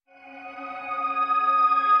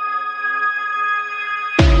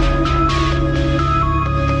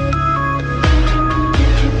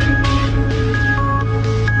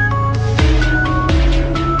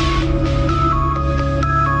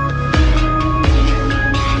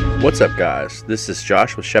What's up, guys? This is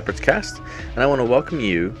Josh with Shepherd's Cast, and I want to welcome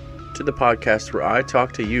you to the podcast where I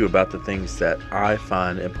talk to you about the things that I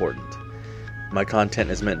find important. My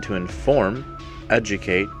content is meant to inform,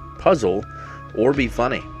 educate, puzzle, or be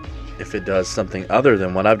funny. If it does something other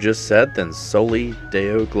than what I've just said, then soli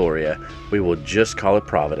Deo Gloria. We will just call it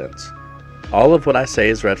Providence. All of what I say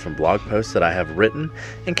is read from blog posts that I have written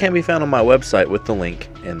and can be found on my website with the link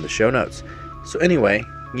in the show notes. So anyway,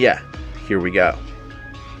 here we go.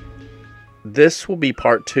 This will be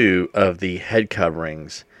part 2 of the head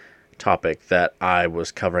coverings topic that I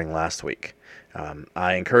was covering last week.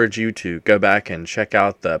 I encourage you to go back and check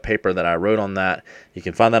out the paper that I wrote on that. You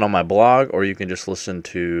can find that on my blog, or you can just listen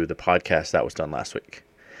to the podcast that was done last week.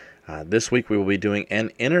 This week we will be doing an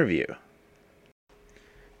interview.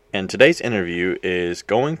 And today's interview is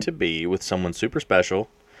going to be with someone super special.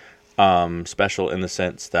 Special in the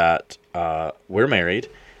sense that we're married.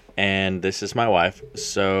 And this is my wife.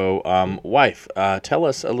 So, wife, tell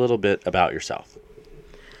us a little bit about yourself.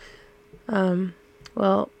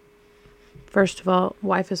 Well, first of all,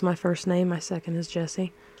 wife is my first name. My second is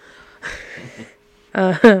Jessie.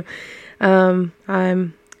 I'm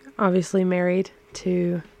obviously married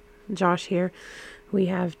to Josh here. We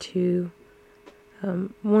have 2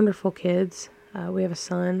 wonderful kids. We have a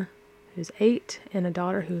son who's 8 and a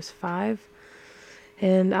daughter who's 5.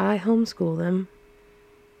 And I homeschool them.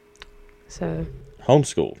 So,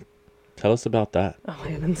 Homeschool. Tell us about that. Oh,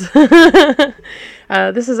 heavens.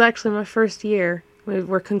 This is actually my first year.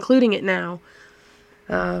 We're concluding it now.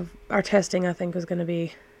 Our testing, I think, is going to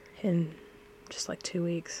be in just like 2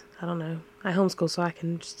 weeks. I don't know. I homeschool, so I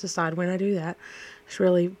can just decide when I do that. It's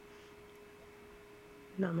really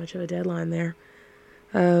not much of a deadline there.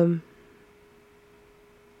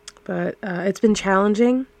 But it's been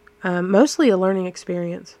challenging. Mostly a learning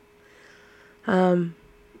experience.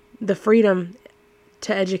 The freedom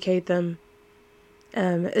to educate them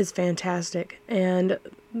is fantastic. And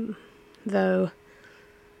though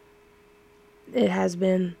it has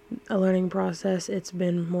been a learning process, it's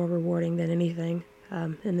been more rewarding than anything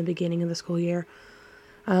in the beginning of the school year.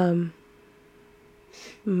 Our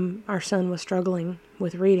son was struggling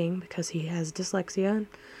with reading because he has dyslexia and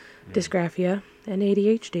dysgraphia and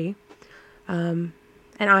ADHD. And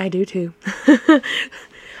I do too.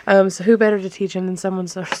 So who better to teach him than someone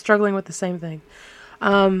struggling with the same thing?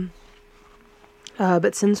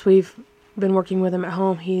 But since we've been working with him at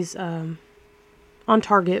home, he's on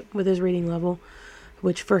target with his reading level,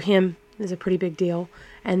 which for him is a pretty big deal.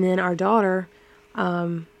 And then our daughter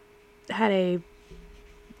had a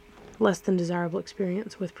less than desirable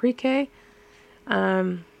experience with pre-K.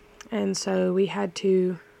 And so we had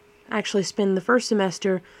to actually spend the first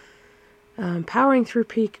semester powering through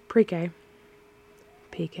pre-K.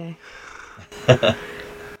 PK.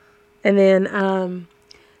 And then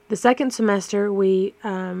the second semester we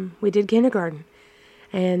did kindergarten,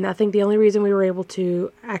 and I think the only reason we were able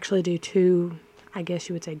to actually do 2, I guess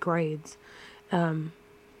you would say, grades in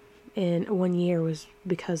 1 year was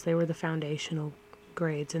because they were the foundational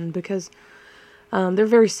grades, and because they're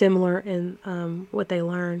very similar in what they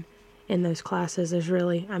learn in those classes. There's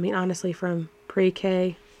really, I mean, honestly, from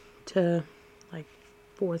pre-K to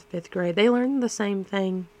 4th, 5th grade, they learn the same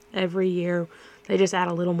thing every year. They just add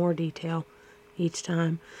a little more detail each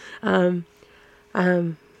time. But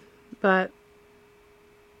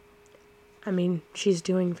I mean, she's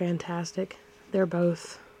doing fantastic. They're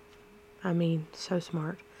both, so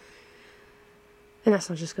smart. And that's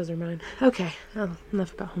not just because they're mine. Okay,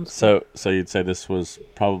 enough about homeschool. So you'd say this was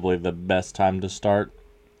probably the best time to start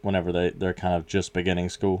whenever they're kind of just beginning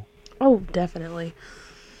school? Oh, definitely.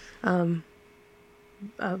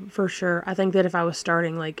 For sure. I think that if I was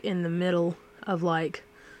starting in the middle of if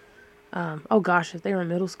they were in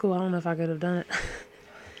middle school, I don't know if I could have done it.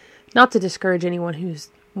 Not to discourage anyone who's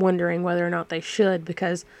wondering whether or not they should,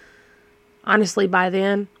 because honestly, by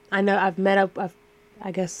then, I know I've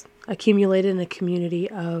accumulated in a community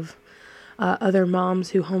of other moms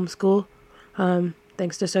who homeschool,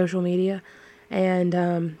 thanks to social media. And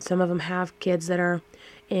some of them have kids that are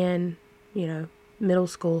in, middle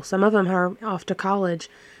school. Some of them are off to college,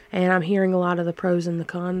 and I'm hearing a lot of the pros and the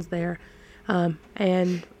cons there.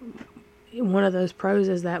 And one of those pros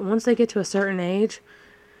is that once they get to a certain age,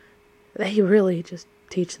 they really just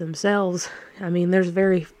teach themselves. There's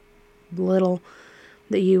very little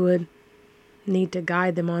that you would need to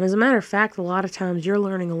guide them on. As a matter of fact, a lot of times you're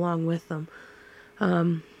learning along with them.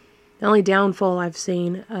 The only downfall I've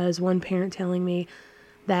seen is one parent telling me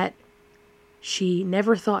that she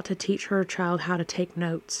never thought to teach her child how to take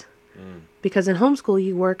notes. Because in homeschool,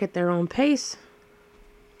 you work at their own pace,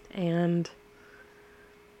 and,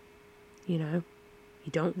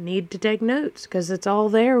 you don't need to take notes because it's all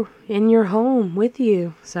there in your home with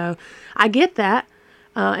you. So I get that.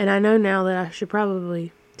 And I know now that I should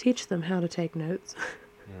probably teach them how to take notes.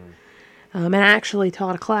 And I actually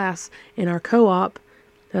taught a class in our co-op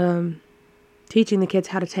teaching the kids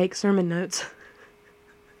how to take sermon notes.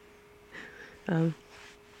 But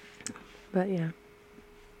yeah.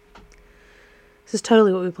 This is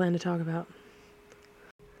totally what we plan to talk about.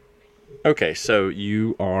 Okay, so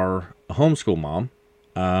you are a homeschool mom.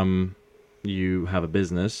 You have a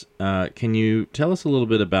business. Can you tell us a little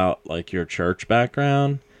bit about like your church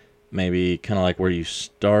background? Maybe kind of like where you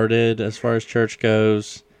started as far as church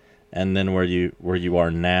goes, and then where you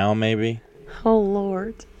are now, maybe? Oh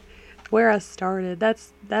Lord, where I started.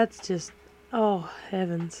 That's just, oh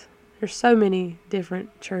heavens. There's so many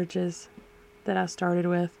different churches that I started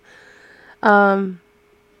with. My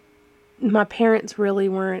parents really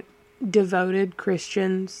weren't devoted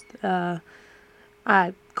Christians.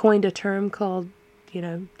 I coined a term called,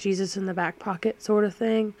 Jesus in the back pocket sort of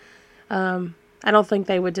thing. I don't think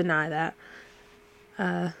they would deny that.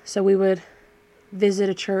 So we would visit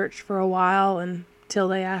a church for a while until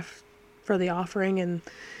they asked for the offering, and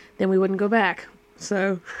then we wouldn't go back.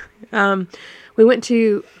 So we went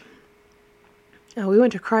to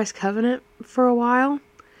Christ Covenant for a while.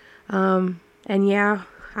 And yeah,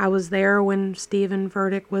 I was there when Stephen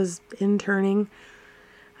Furtick was interning.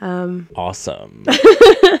 Awesome.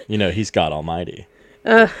 He's God Almighty.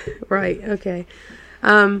 Right. Okay.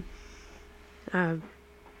 I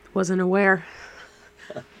wasn't aware.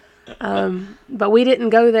 But we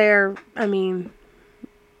didn't go there. I mean,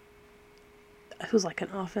 it was like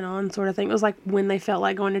an off and on sort of thing. It was like when they felt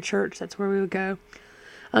like going to church, that's where we would go.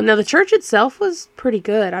 Now the church itself was pretty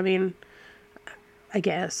good. I mean, I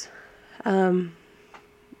guess.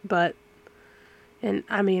 But, and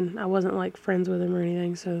I mean, I wasn't like friends with him or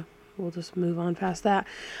anything, so we'll just move on past that.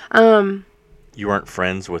 You weren't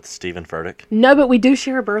friends with Stephen Furtick? No, but we do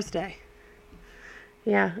share a birthday.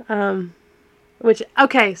 Yeah.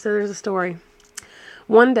 Okay, so there's a story.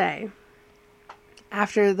 One day,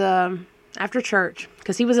 after church,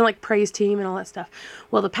 because he was in like praise team and all that stuff.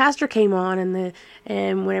 Well, the pastor came on,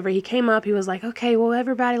 and whenever he came up, he was like, "Okay, well,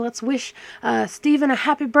 everybody, let's wish Stephen a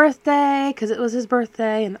happy birthday," because it was his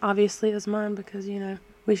birthday, and obviously it was mine because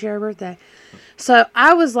we share a birthday. So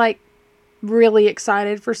I was like really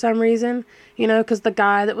excited for some reason, because the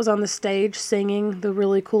guy that was on the stage singing the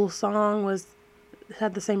really cool song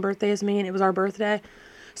had the same birthday as me, and it was our birthday.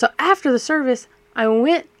 So after the service, I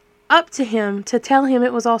went up to him to tell him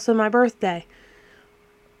it was also my birthday.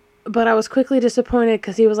 But I was quickly disappointed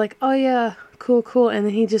because he was like, "Oh yeah, cool," and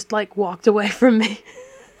then he just like walked away from me.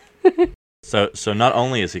 So not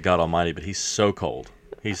only is he God Almighty, but he's so cold.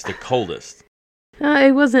 He's the coldest.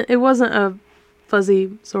 It wasn't a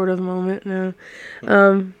fuzzy sort of moment, no.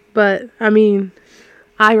 But I mean,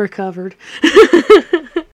 I recovered.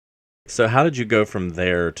 So how did you go from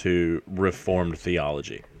there to Reformed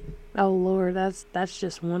theology? Oh Lord, that's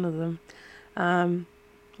just one of them.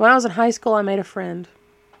 When I was in high school, I made a friend,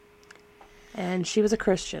 and she was a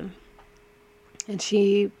Christian. And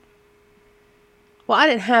I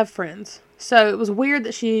didn't have friends, so it was weird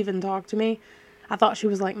that she even talked to me. I thought she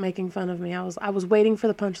was like making fun of me. I was waiting for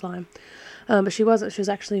the punchline, but she wasn't. She was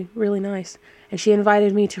actually really nice, and she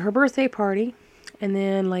invited me to her birthday party, and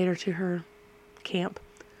then later to her camp.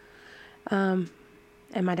 And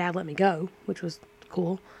my dad let me go, which was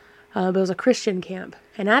cool. But it was a Christian camp.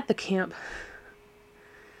 And at the camp,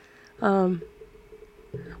 her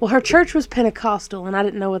church was Pentecostal, and I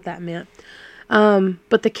didn't know what that meant.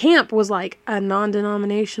 But the camp was like a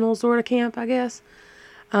non-denominational sort of camp, I guess.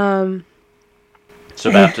 So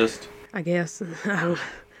Baptist? I guess.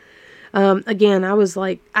 Again, I was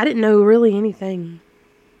like, I didn't know really anything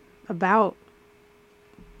about,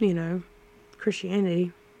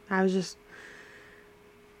 Christianity. I was just...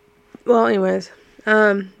 Well, anyways,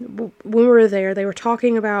 when we were there, they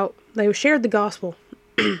shared the gospel.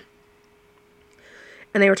 And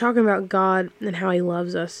they were talking about God and how he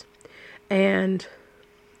loves us. And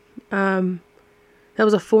that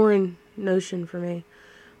was a foreign notion for me.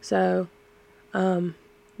 So I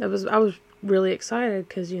was really excited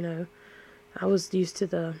because, I was used to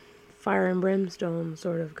the fire and brimstone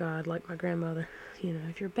sort of God, like my grandmother.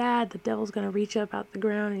 If you're bad, the devil's going to reach up out the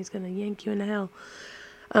ground and he's going to yank you into hell.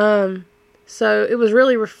 So it was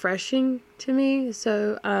really refreshing to me.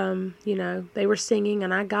 So, they were singing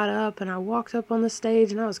and I got up and I walked up on the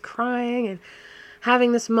stage and I was crying and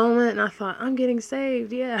having this moment and I thought, I'm getting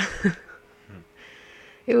saved. Yeah.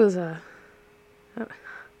 It was I'm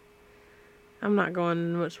not going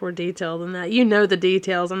into much more detail than that. You know the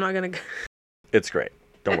details. I'm not going to... It's great.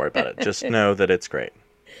 Don't worry about it. Just know that it's great.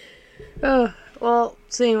 Oh, well,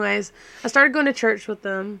 so anyways, I started going to church with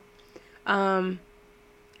them.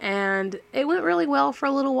 And it went really well for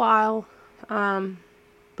a little while.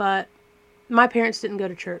 But my parents didn't go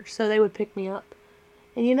to church, so they would pick me up.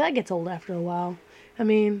 And that gets old after a while. I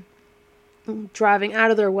mean, driving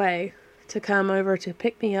out of their way to come over to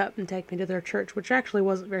pick me up and take me to their church, which actually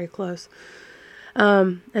wasn't very close.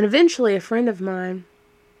 And eventually a friend of mine,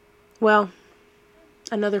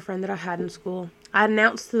 another friend that I had in school, I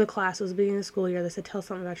announced to the class, it was the beginning of the school year, they said, tell us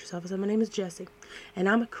something about yourself. I said, my name is Jessie, and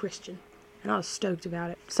I'm a Christian. And I was stoked about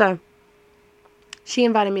it. So, she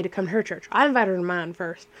invited me to come to her church. I invited her to mine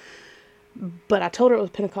first. But I told her it was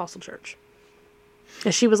a Pentecostal church.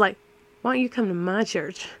 And she was like, why don't you come to my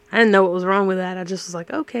church? I didn't know what was wrong with that. I just was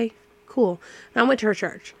like, okay, cool. And I went to her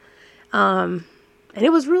church. And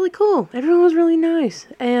it was really cool. Everyone was really nice.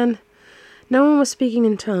 And no one was speaking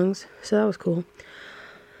in tongues. So that was cool.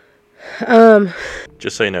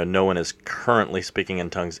 Just so you know, no one is currently speaking in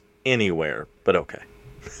tongues anywhere, but okay.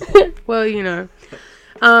 Well, hey,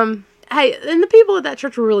 and the people at that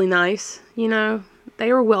church were really nice,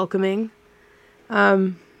 they were welcoming,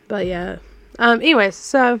 but yeah, anyways,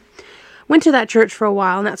 so, went to that church for a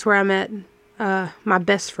while, and that's where I met, my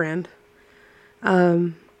best friend,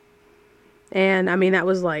 and, I mean, that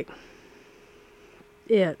was, like,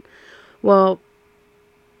 it. Well,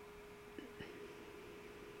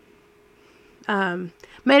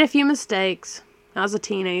 made a few mistakes. I was a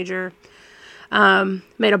teenager.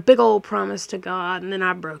 Made a big old promise to God, and then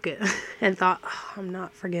I broke it and thought, I'm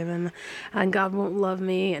not forgiven, and God won't love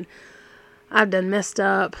me, and I've done messed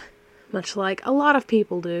up, much like a lot of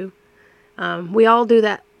people do. We all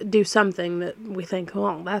do something that we think,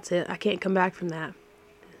 well, that's it, I can't come back from that.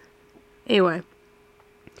 Anyway,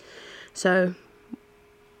 so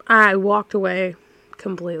I walked away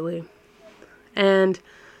completely, and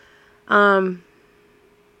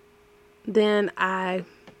then I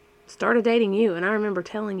started dating you, and I remember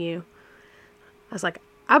telling you, I was like,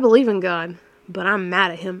 I believe in God, but I'm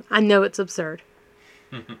mad at him. I know it's absurd.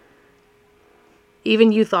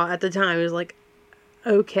 Even you thought at the time, it was like,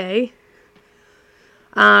 okay.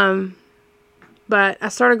 But I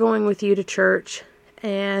started going with you to church,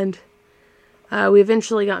 and we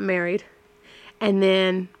eventually got married, and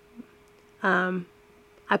then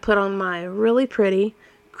I put on my really pretty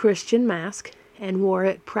Christian mask and wore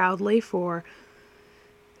it proudly for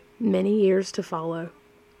many years to follow.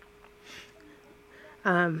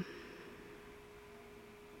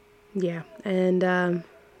 Yeah, and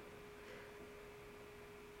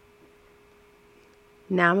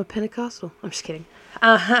now I'm a Pentecostal. I'm just kidding.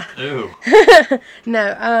 Ew.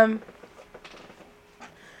 No,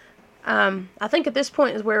 I think at this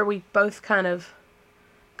point is where we both kind of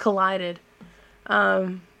collided. We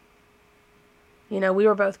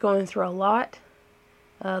were both going through a lot.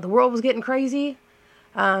 The world was getting crazy.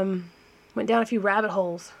 Went down a few rabbit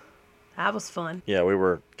holes. That was fun. Yeah, we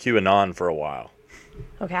were QAnon for a while.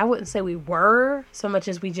 Okay, I wouldn't say we were so much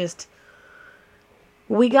as we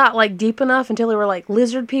got like deep enough until we were like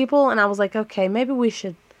lizard people, and I was like, okay, maybe we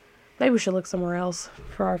should look somewhere else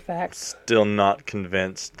for our facts. Still not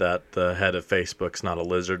convinced that the head of Facebook's not a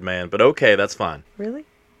lizard man, but okay, that's fine. Really?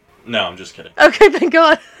 No, I'm just kidding. Okay, thank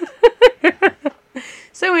God.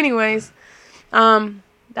 So anyways,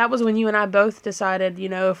 that was when you and I both decided,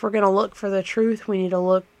 if we're going to look for the truth, we need to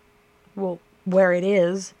look, where it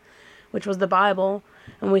is, which was the Bible.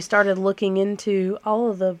 And we started looking into all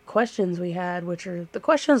of the questions we had, which are the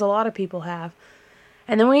questions a lot of people have.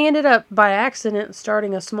 And then we ended up, by accident,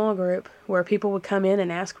 starting a small group where people would come in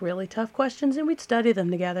and ask really tough questions, and we'd study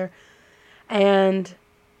them together. And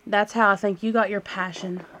that's how I think you got your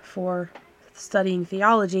passion for studying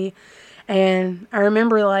theology. And I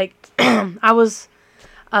remember, I was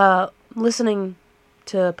listening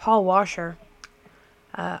to Paul Washer.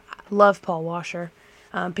 I love Paul Washer.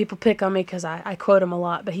 People pick on me because I quote him a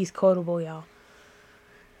lot, but he's quotable, y'all.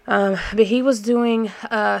 But he was doing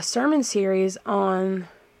a sermon series on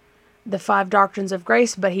the 5 doctrines of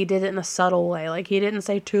grace, but he did it in a subtle way. Like, he didn't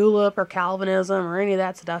say tulip or Calvinism or any of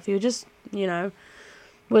that stuff. He just,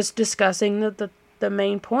 was discussing the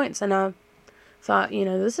main points. And I thought,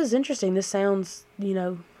 this is interesting. This sounds,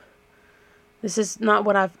 this is not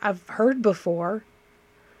what I've heard before.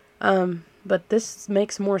 But this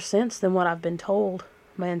makes more sense than what I've been told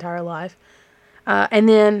my entire life. And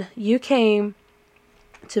then you came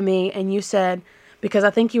to me and you said, because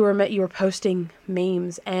I think you were posting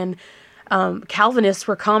memes, and Calvinists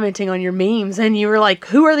were commenting on your memes, and you were like,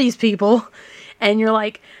 who are these people? And you're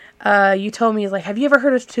like, you told me, have you ever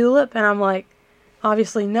heard of tulip? And I'm like,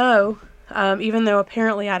 obviously no. Even though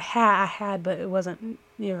apparently I had, but it wasn't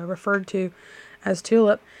referred to as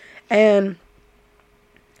Tulip. And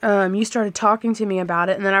you started talking to me about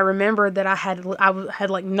it, and then I remembered that I had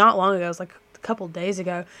like not long ago, it was like a couple days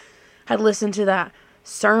ago, had listened to that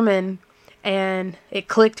sermon, and it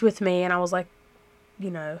clicked with me, and I was like,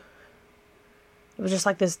 it was just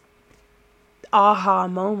like this aha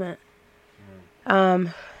moment.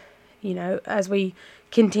 As we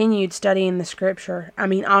continued studying the scripture, I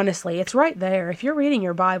mean, honestly, it's right there. If you're reading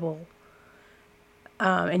your Bible,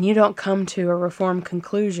 and you don't come to a reformed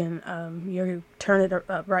conclusion, you turn it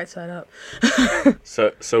right side up.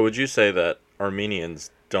 So would you say that Armenians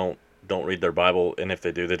don't read their Bible, and if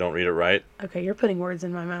they do, they don't read it right? Okay, you're putting words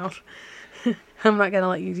in my mouth. I'm not gonna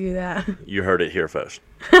let you do that. You heard it here first.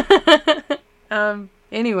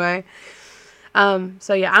 Anyway,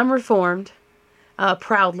 so yeah, I'm Reformed,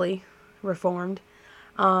 proudly Reformed,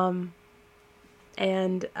 and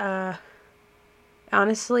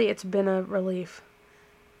honestly, it's been a relief.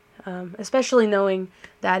 Especially knowing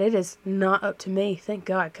that it is not up to me, thank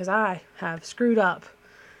God, because I have screwed up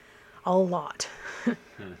a lot.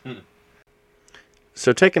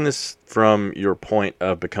 So taking this from your point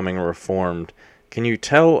of becoming reformed, can you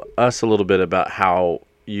tell us a little bit about how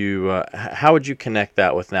would you connect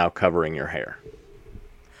that with now covering your hair?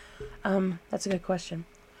 That's a good question.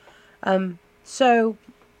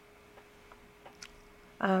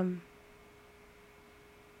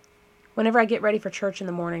 Whenever I get ready for church in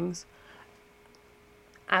the mornings,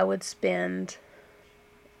 I would spend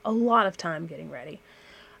a lot of time getting ready.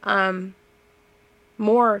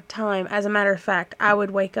 More time, as a matter of fact, I would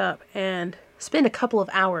wake up and spend a couple of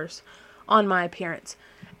hours on my appearance.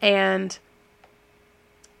 And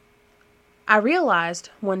I realized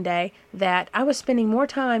one day that I was spending more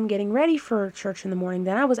time getting ready for church in the morning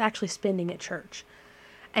than I was actually spending at church.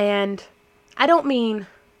 And I don't mean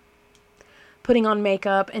putting on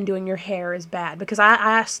makeup and doing your hair is bad, because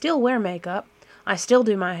I still wear makeup. I still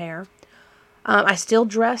do my hair. I still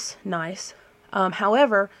dress nice.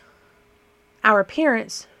 However, our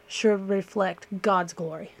appearance should reflect God's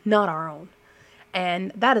glory, not our own.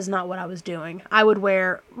 And that is not what I was doing. I would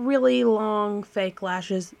wear really long fake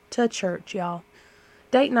lashes to church, y'all.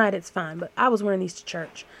 Date night, it's fine, but I was wearing these to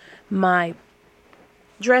church. My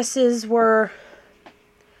dresses were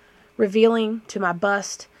revealing to my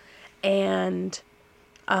bust, and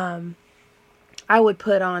I would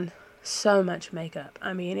put on so much makeup.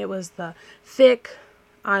 I mean, it was the thick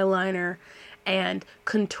eyeliner and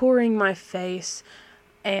contouring my face,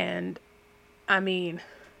 and I mean,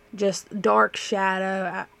 just dark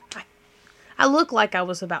shadow. I looked like I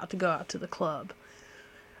was about to go out to the club,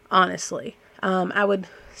 honestly. I would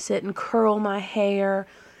sit and curl my hair,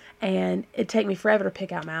 and it'd take me forever to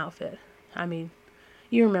pick out my outfit. I mean,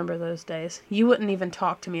 you remember those days. You wouldn't even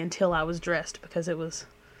talk to me until I was dressed, because it was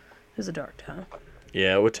a dark time.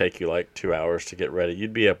 Yeah, it would take you like 2 hours to get ready.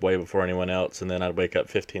 You'd be up way before anyone else, and then I'd wake up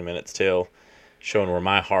 15 minutes till, showing where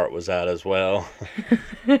my heart was at as well.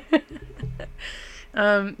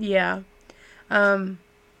 Yeah.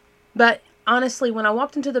 But honestly, when I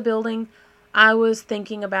walked into the building, I was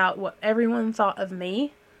thinking about what everyone thought of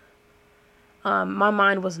me. My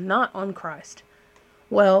mind was not on Christ.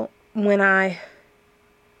 Well, when I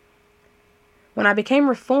became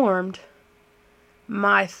reformed,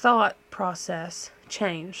 my thought process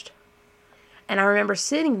changed. And I remember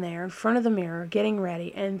sitting there in front of the mirror, getting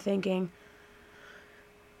ready, and thinking,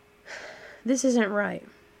 this isn't right.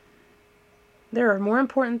 There are more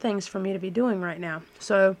important things for me to be doing right now.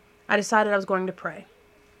 So I decided I was going to pray.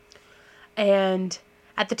 And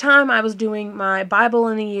at the time, I was doing my Bible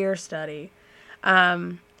in a Year study.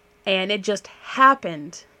 And it just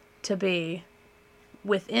happened to be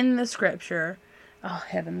within the scripture. Oh,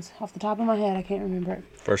 heavens. Off the top of my head, I can't remember it.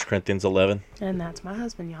 1 Corinthians 11. And that's my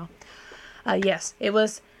husband, y'all. Yes, it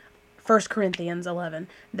was 1 Corinthians 11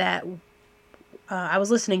 that I was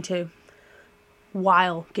listening to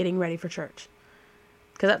while getting ready for church.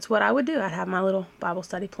 Because that's what I would do. I'd have my little Bible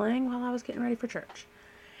study playing while I was getting ready for church.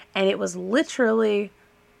 And it was literally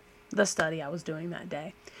the study I was doing that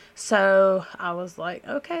day. So I was like,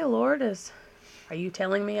 okay, Lord, are you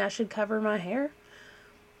telling me I should cover my hair?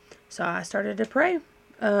 So I started to pray.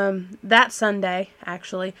 That Sunday,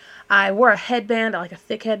 actually, I wore a headband, like a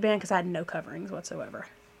thick headband, because I had no coverings whatsoever.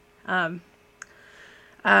 Yeah,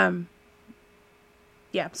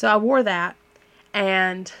 so I wore that,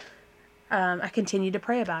 and I continued to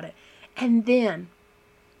pray about it. And then,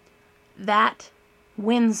 that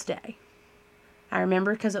Wednesday, I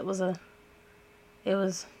remember because it was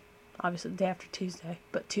obviously the day after Tuesday,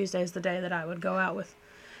 but Tuesday is the day that I would go out with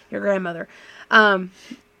your grandmother.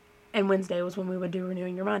 And Wednesday was when we would do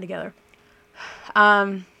Renewing Your Mind together.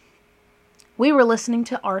 we were listening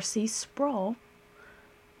to R.C. Sproul,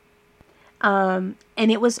 and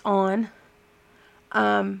it was on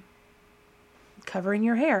covering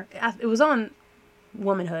your hair. It was on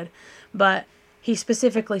womanhood, but he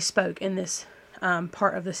specifically spoke in this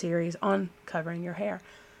part of the series on covering your hair.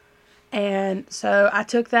 And so I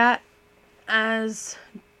took that as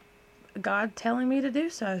God telling me to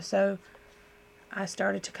do so. So I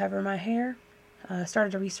started to cover my hair,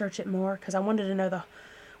 started to research it more because I wanted to know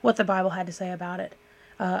what the Bible had to say about it,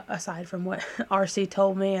 aside from what R.C.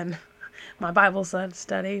 told me and my Bible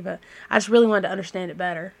study. But I just really wanted to understand it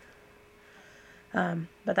better.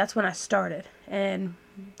 But that's when I started. And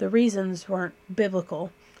the reasons weren't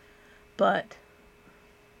biblical, but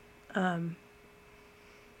the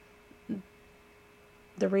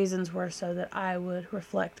reasons were so that I would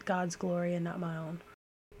reflect God's glory and not my own.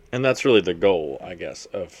 And that's really the goal, I guess,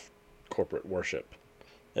 of corporate worship,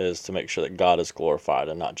 is to make sure that God is glorified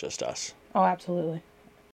and not just us. Oh, absolutely.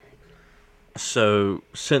 So,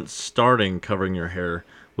 since starting covering your hair,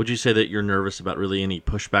 would you say that you're nervous about really any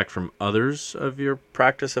pushback from others of your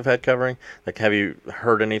practice of head covering? Like, have you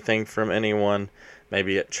heard anything from anyone,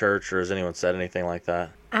 maybe at church, or has anyone said anything like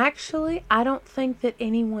that? Actually, I don't think that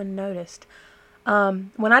anyone noticed.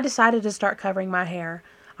 When I decided to start covering my hair,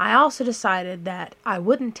 I also decided that I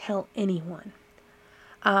wouldn't tell anyone,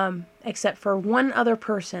 except for one other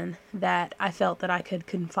person that I felt that I could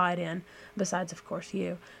confide in, besides, of course,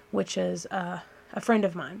 you, which is a friend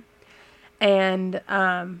of mine. And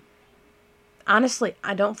honestly,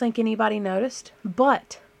 I don't think anybody noticed,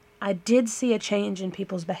 but I did see a change in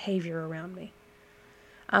people's behavior around me.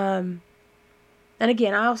 And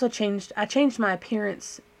again, I changed my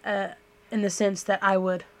appearance in the sense that I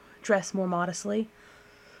would dress more modestly.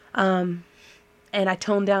 And I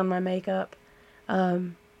toned down my makeup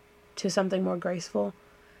to something more graceful.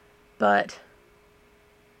 But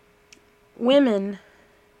women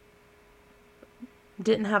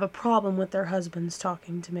didn't have a problem with their husbands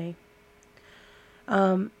talking to me.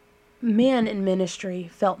 Men in ministry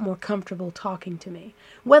felt more comfortable talking to me.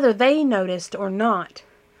 Whether they noticed or not,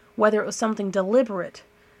 whether it was something deliberate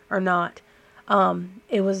or not,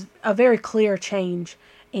 it was a very clear change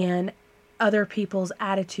in other people's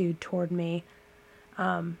attitude toward me,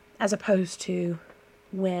 as opposed to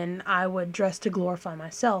when I would dress to glorify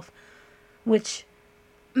myself, which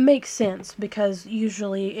makes sense because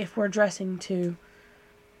usually if we're dressing to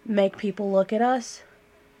make people look at us,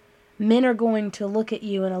 men are going to look at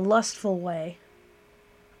you in a lustful way,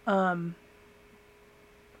 and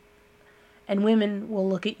women will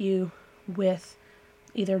look at you with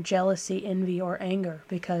either jealousy, envy, or anger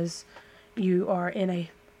because you are in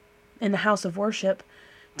the house of worship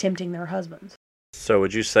tempting their husbands. So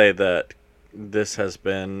would you say that this has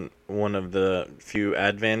been one of the few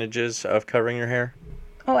advantages of covering your hair?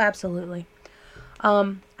 Oh, absolutely.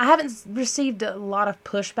 I haven't received a lot of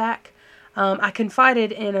pushback. I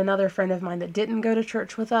confided in another friend of mine that didn't go to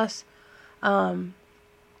church with us.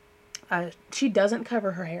 She doesn't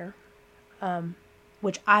cover her hair,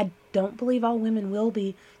 which I don't believe all women will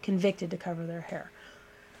be convicted to cover their hair.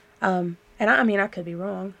 And I could be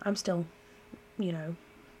wrong. I'm still,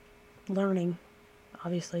 learning.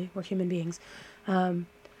 Obviously, we're human beings.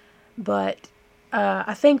 But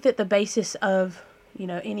I think that the basis of,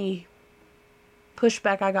 any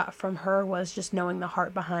pushback I got from her was just knowing the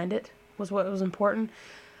heart behind it was what was important.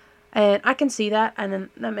 And I can see that, and then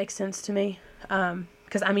that makes sense to me.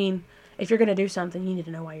 Because, if you're going to do something, you need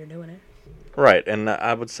to know why you're doing it. Right, and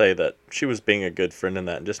I would say that she was being a good friend in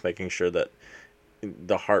that, and just making sure that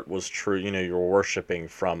the heart was true. You're worshiping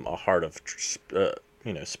from a heart of,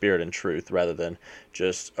 spirit and truth, rather than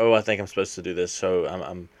just, I think I'm supposed to do this, so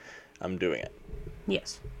I'm doing it.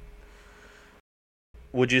 Yes.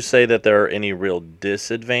 Would you say that there are any real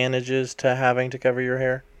disadvantages to having to cover your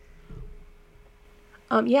hair?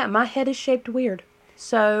 Yeah, my head is shaped weird.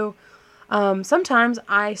 So, sometimes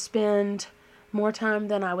I spend more time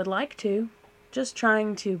than I would like to just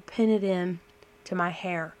trying to pin it in to my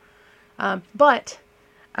hair. But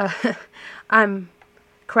I'm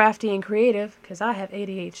crafty and creative because I have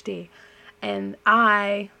ADHD. And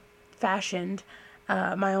I fashioned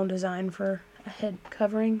my own design for a head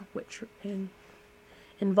covering, which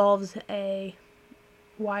involves a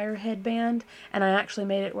wire headband, and I actually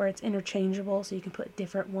made it where it's interchangeable so you can put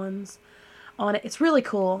different ones on it. It's really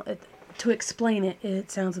cool. To explain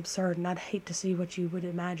it sounds absurd, and I'd hate to see what you would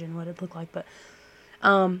imagine what it'd look like, but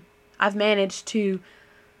I've managed to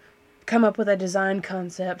come up with a design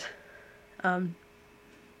concept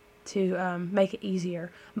to make it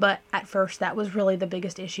easier. But at first that was really the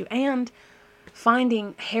biggest issue, and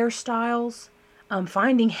finding hairstyles,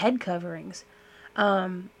 finding head coverings.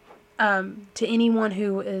 To anyone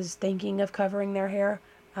who is thinking of covering their hair,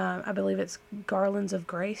 I believe it's Garlands of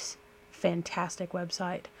Grace. Fantastic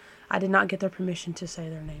website. I did not get their permission to say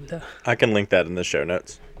their name, though. I can link that in the show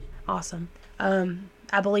notes. Awesome.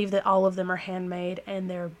 I believe that all of them are handmade, and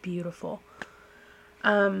they're beautiful.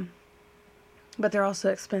 But they're also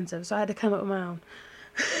expensive, so I had to come up with my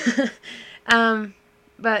own.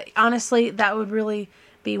 But honestly, that would really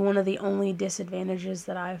be one of the only disadvantages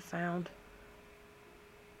that I've found.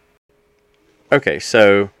 Okay,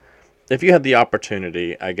 so if you had the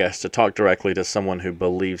opportunity, I guess, to talk directly to someone who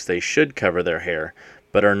believes they should cover their hair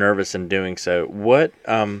but are nervous in doing so, what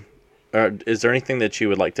is there anything that you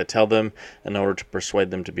would like to tell them in order to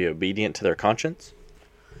persuade them to be obedient to their conscience?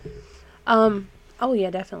 Oh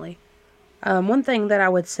yeah, definitely. One thing that I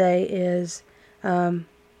would say is,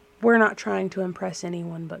 we're not trying to impress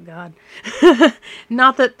anyone but God.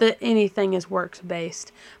 Not that anything is works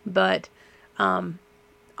based, but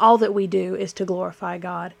all that we do is to glorify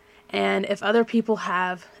God. And if other people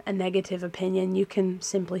have a negative opinion, you can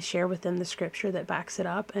simply share with them the scripture that backs it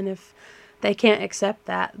up. And if they can't accept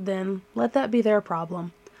that, then let that be their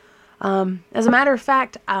problem. As a matter of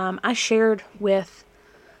fact, I shared with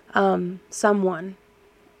someone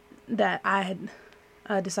that I had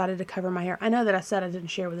decided to cover my hair. I know that I said I didn't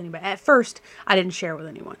share with anybody. At first, I didn't share with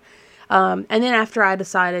anyone. And then after I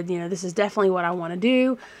decided, this is definitely what I want to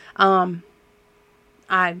do,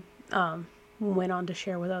 I went on to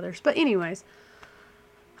share with others. But anyways,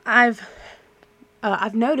 I've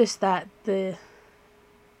noticed that the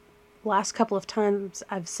last couple of times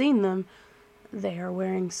I've seen them, they are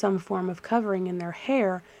wearing some form of covering in their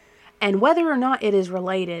hair, and whether or not it is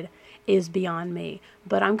related is beyond me.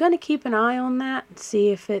 But I'm going to keep an eye on that, see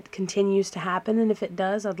if it continues to happen, and if it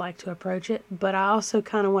does, I'd like to approach it. But I also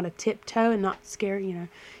kind of want to tiptoe and not scare, you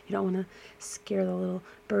don't want to scare the little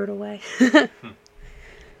bird away.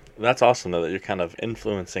 That's awesome, though, that you're kind of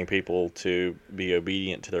influencing people to be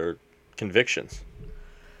obedient to their convictions.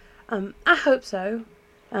 I hope so.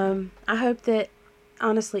 I hope that,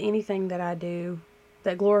 honestly, anything that I do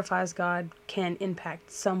that glorifies God can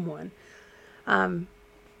impact someone.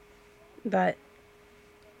 But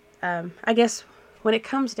I guess when it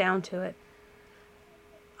comes down to it,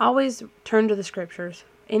 always turn to the scriptures.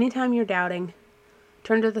 Anytime you're doubting,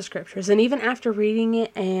 turn to the scriptures. And even after reading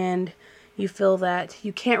it and you feel that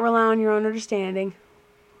you can't rely on your own understanding,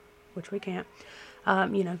 which we can't,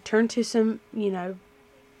 turn to some,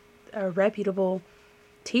 reputable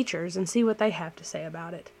teachers and see what they have to say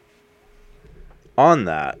about it. On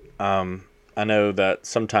that, I know that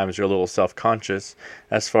sometimes you're a little self-conscious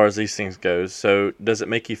as far as these things goes. So does it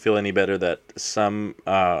make you feel any better that some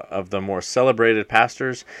of the more celebrated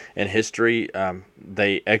pastors in history,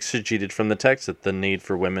 they exegeted from the text that the need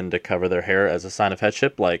for women to cover their hair as a sign of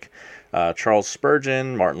headship, like Charles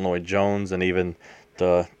Spurgeon, Martin Lloyd-Jones, and even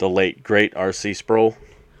the late, great R.C. Sproul?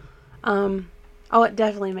 It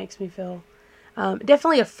definitely makes me feel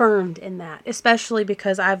definitely affirmed in that, especially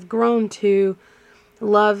because I've grown to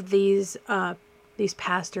love these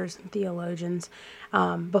pastors and theologians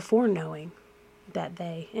before knowing that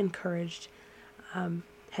they encouraged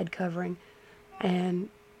head covering, and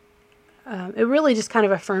it really just kind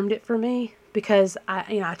of affirmed it for me because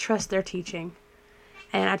I trust their teaching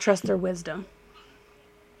and I trust their wisdom.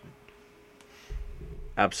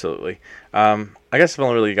 Absolutely. I guess I've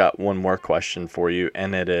only really got one more question for you,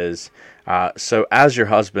 and it is, so as your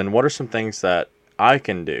husband, what are some things that I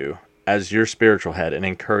can do as your spiritual head in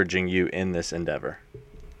encouraging you in this endeavor?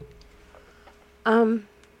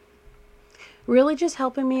 Really just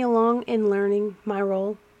helping me along in learning my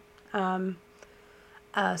role.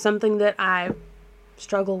 Something that I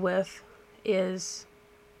struggle with is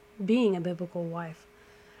being a biblical wife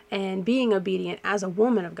and being obedient as a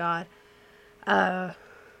woman of God.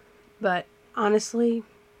 But honestly,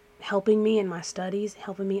 helping me in my studies,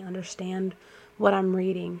 helping me understand what I'm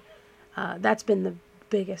reading, that's been the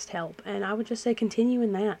biggest help. And I would just say continue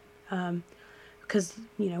in that, because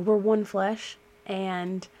we're one flesh,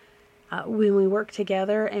 and when we work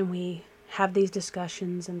together and we have these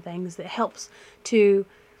discussions and things, that helps to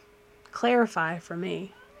clarify for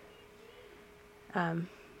me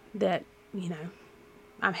that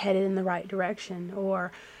I'm headed in the right direction,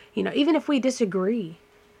 or even if we disagree,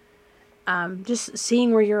 just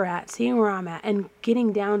seeing where you're at, seeing where I'm at, and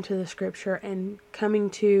getting down to the scripture and coming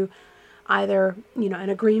to either, an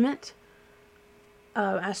agreement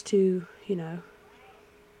as to,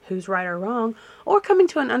 who's right or wrong, or coming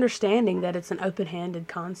to an understanding that it's an open-handed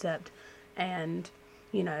concept and,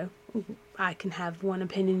 I can have one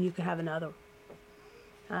opinion, you can have another.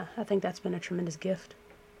 I think that's been a tremendous gift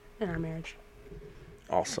in our marriage.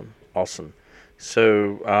 Awesome.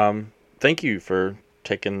 So, thank you for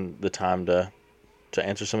taking the time to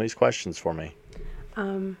answer some of these questions for me.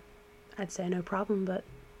 I'd say no problem, but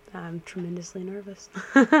I'm tremendously nervous.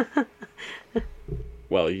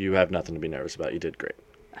 Well, you have nothing to be nervous about. You did great.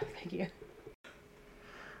 Thank you.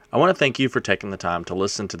 I want to thank you for taking the time to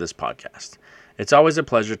listen to this podcast. It's always a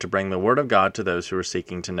pleasure to bring the Word of God to those who are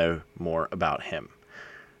seeking to know more about Him.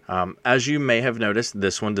 As you may have noticed,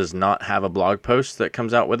 this one does not have a blog post that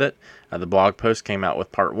comes out with it. The blog post came out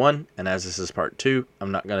with part 1, and as this is part 2,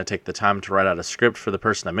 I'm not going to take the time to write out a script for the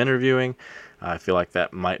person I'm interviewing. I feel like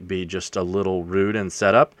that might be just a little rude and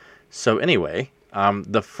set up. So anyway,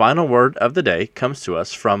 the final word of the day comes to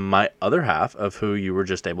us from my other half of who you were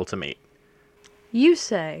just able to meet. You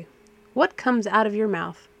say, "What comes out of your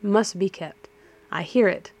mouth must be kept." I hear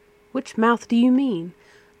it. Which mouth do you mean?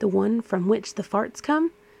 The one from which the farts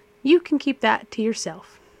come? You can keep that to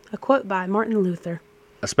yourself. A quote by Martin Luther.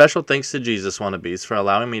 A special thanks to Jesus Wannabes for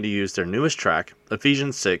allowing me to use their newest track,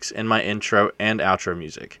 Ephesians 6, in my intro and outro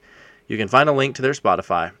music. You can find a link to their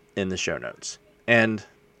Spotify in the show notes. And,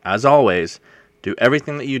 as always, do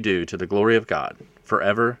everything that you do to the glory of God,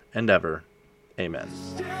 forever and ever. Amen.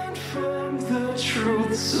 Stand firm, the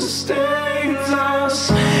truth sustains us.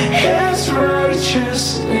 His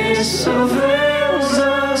righteousness avails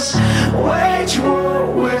us. Wage war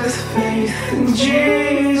with faith in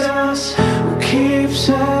Jesus, who keeps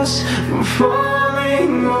us from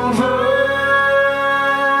falling over.